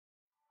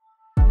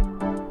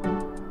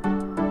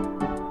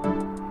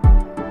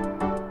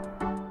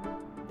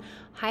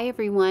Hi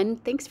everyone,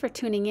 thanks for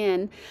tuning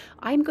in.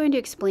 I'm going to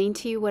explain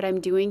to you what I'm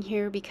doing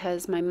here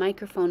because my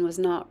microphone was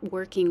not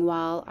working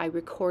while I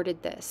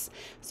recorded this.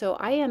 So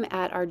I am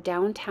at our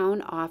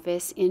downtown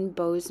office in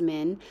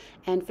Bozeman,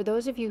 and for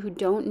those of you who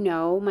don't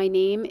know, my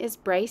name is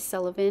Bryce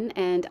Sullivan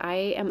and I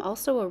am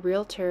also a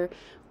realtor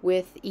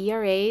with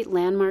ERA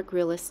Landmark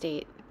Real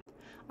Estate.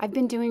 I've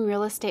been doing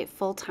real estate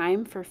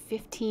full-time for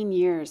 15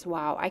 years.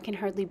 Wow, I can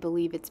hardly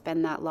believe it's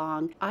been that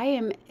long. I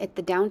am at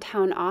the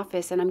downtown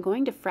office and I'm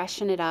going to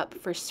freshen it up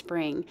for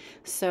spring.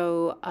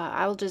 So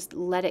I'll just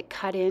let it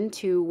cut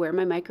into where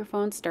my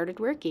microphone started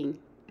working.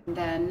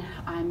 Then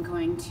I'm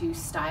going to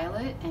style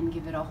it and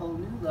give it a whole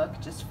new look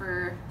just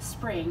for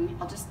spring.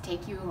 I'll just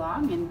take you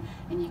along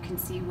and you can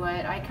see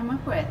what I come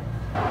up with.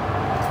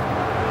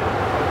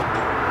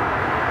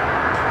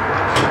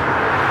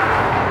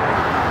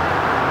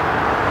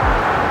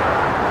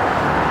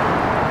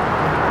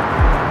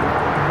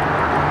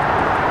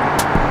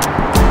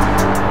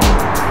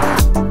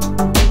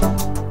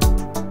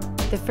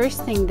 The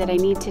first thing that I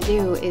need to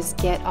do is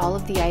get all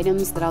of the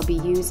items that I'll be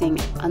using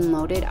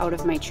unloaded out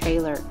of my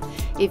trailer.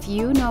 If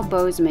you know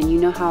Bozeman, you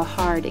know how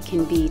hard it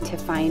can be to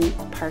find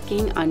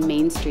parking on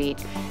Main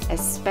Street,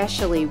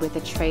 especially with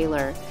a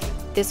trailer.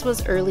 This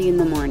was early in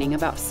the morning,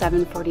 about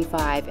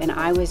 7:45, and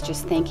I was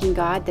just thanking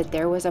God that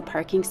there was a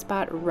parking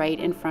spot right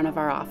in front of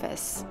our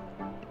office.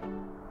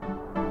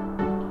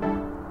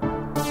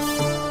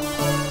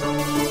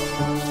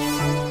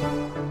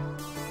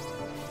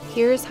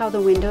 Here's how the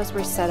windows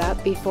were set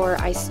up before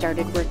I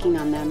started working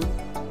on them.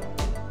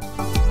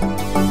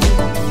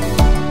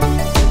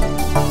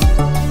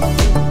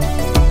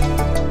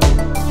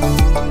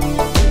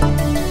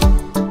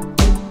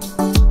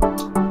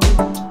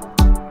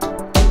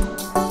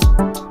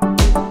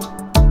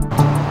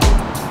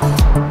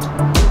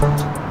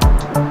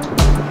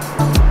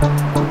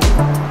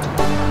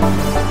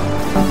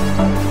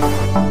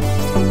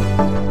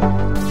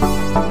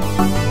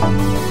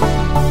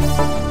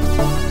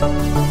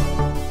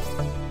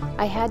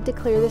 I had to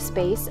clear the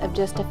space of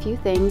just a few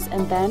things,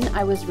 and then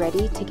I was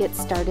ready to get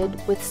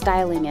started with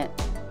styling it.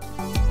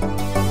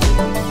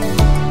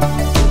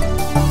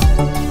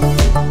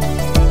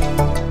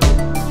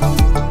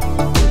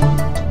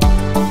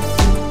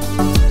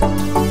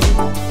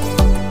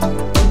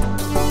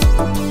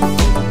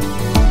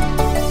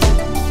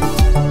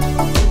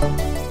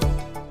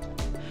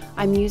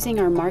 I'm using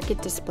our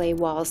market display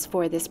walls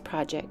for this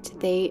project.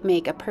 They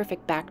make a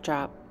perfect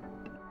backdrop.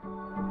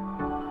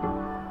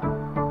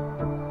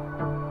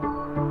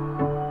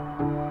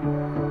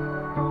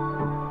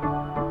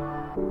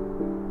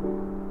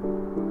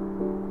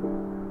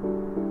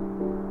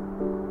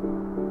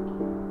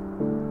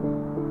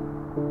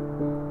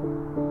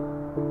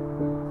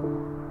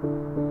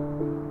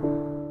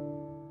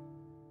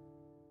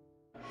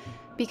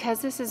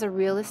 Because this is a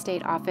real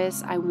estate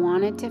office, I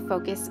wanted to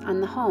focus on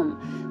the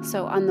home.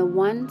 So on the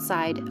one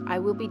side, I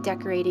will be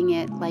decorating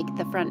it like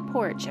the front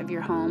porch of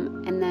your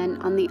home, and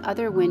then on the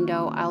other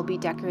window, I'll be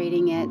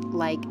decorating it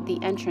like the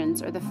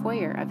entrance or the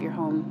foyer of your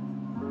home.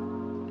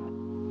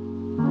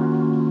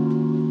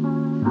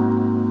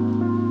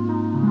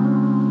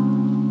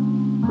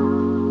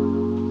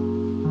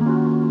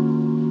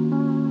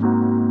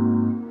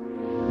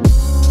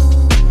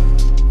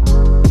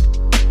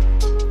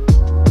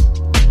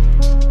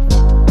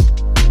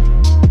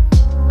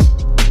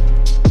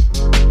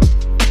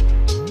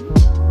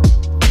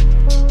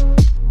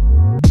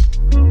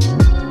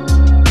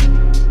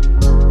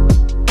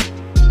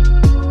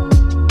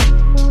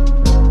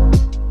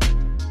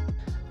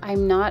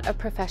 I'm not a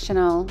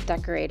professional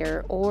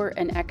decorator or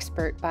an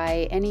expert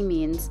by any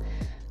means,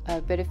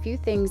 but a few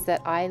things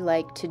that I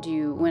like to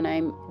do when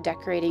I'm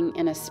decorating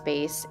in a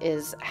space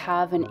is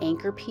have an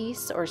anchor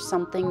piece or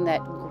something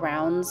that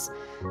grounds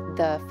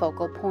the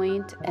focal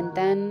point, and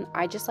then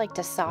I just like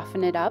to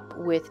soften it up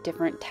with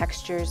different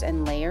textures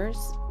and layers.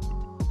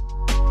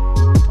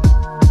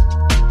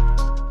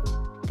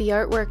 The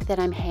artwork that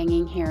I'm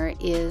hanging here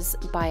is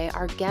by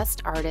our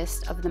guest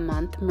artist of the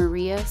month,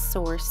 Maria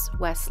Source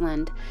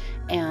Westland,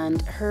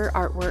 and her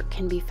artwork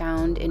can be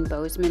found in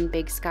Bozeman,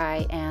 Big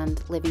Sky,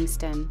 and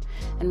Livingston.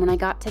 And when I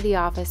got to the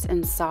office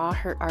and saw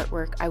her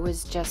artwork, I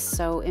was just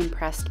so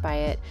impressed by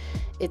it.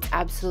 It's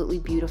absolutely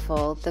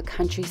beautiful. The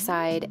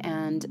countryside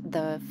and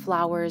the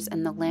flowers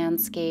and the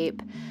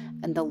landscape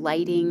and the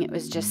lighting, it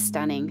was just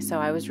stunning. So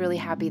I was really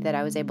happy that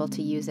I was able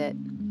to use it.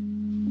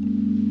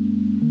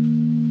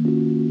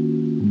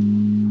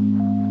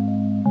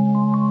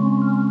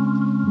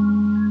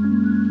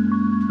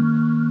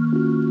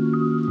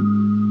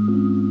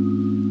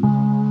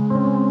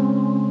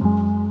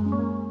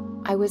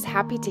 I was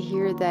happy to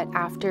hear that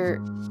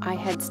after I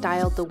had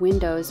styled the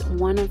windows,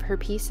 one of her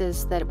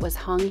pieces that was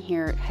hung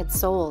here had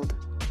sold.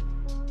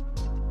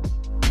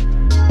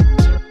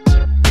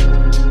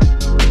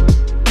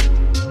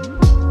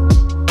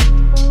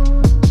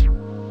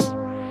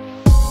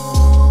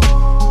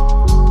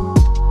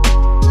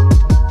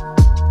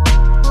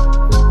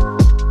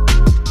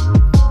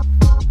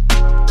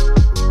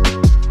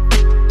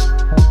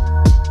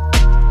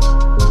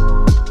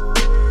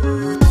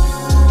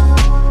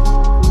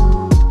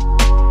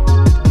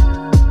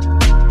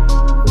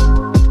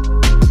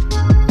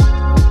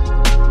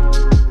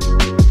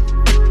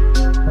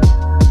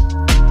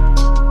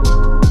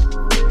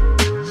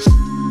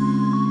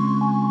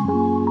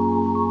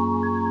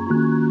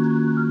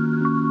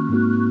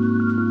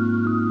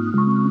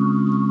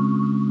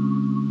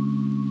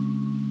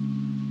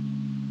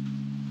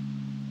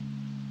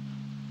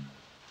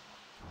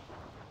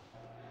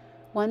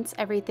 Once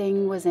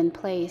everything was in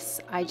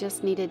place, I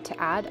just needed to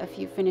add a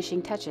few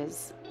finishing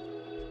touches.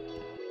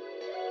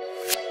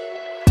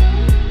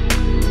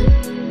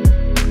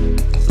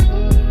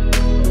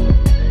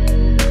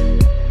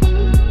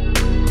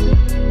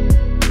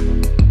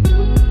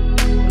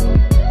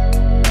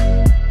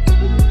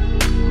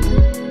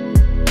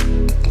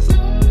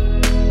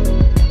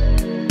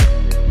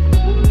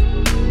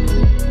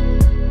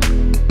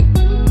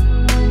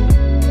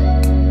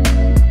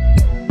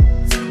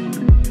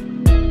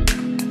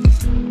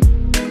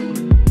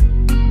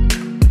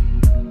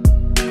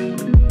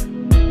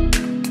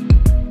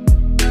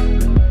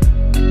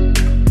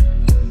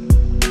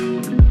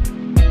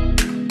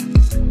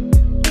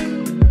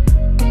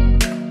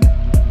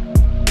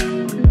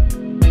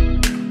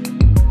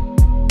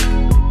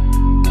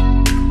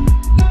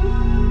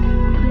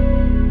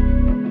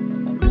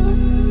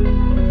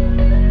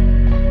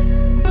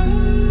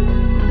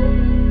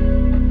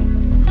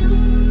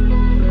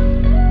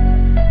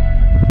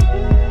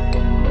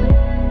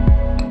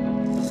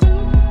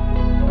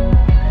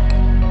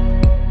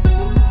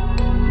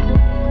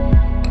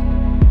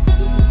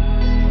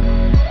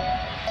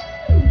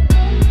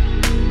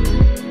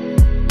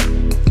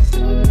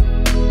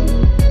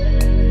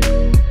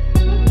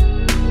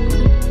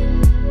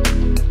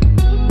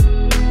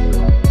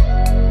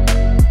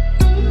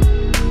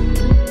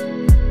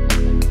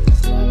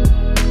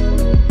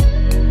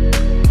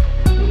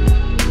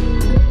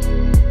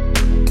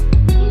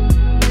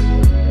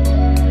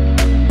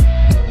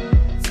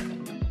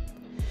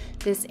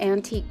 This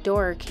antique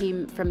door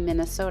came from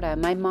Minnesota.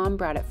 My mom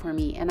brought it for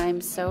me, and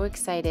I'm so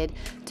excited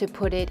to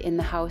put it in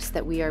the house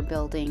that we are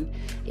building.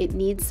 It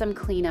needs some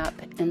cleanup,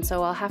 and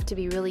so I'll have to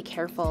be really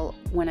careful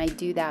when I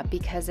do that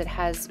because it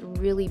has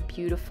really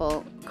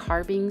beautiful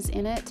carvings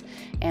in it,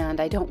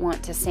 and I don't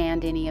want to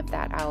sand any of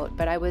that out.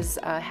 But I was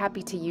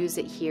happy to use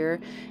it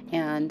here,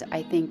 and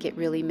I think it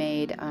really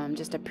made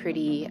just a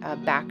pretty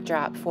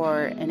backdrop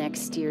for an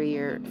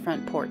exterior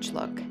front porch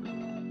look.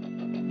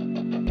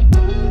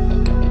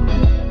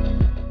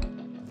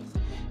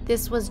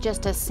 This was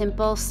just a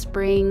simple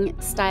spring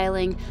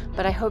styling,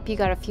 but I hope you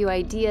got a few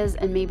ideas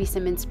and maybe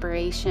some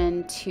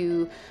inspiration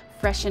to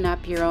freshen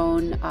up your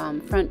own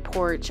front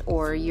porch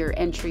or your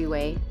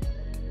entryway.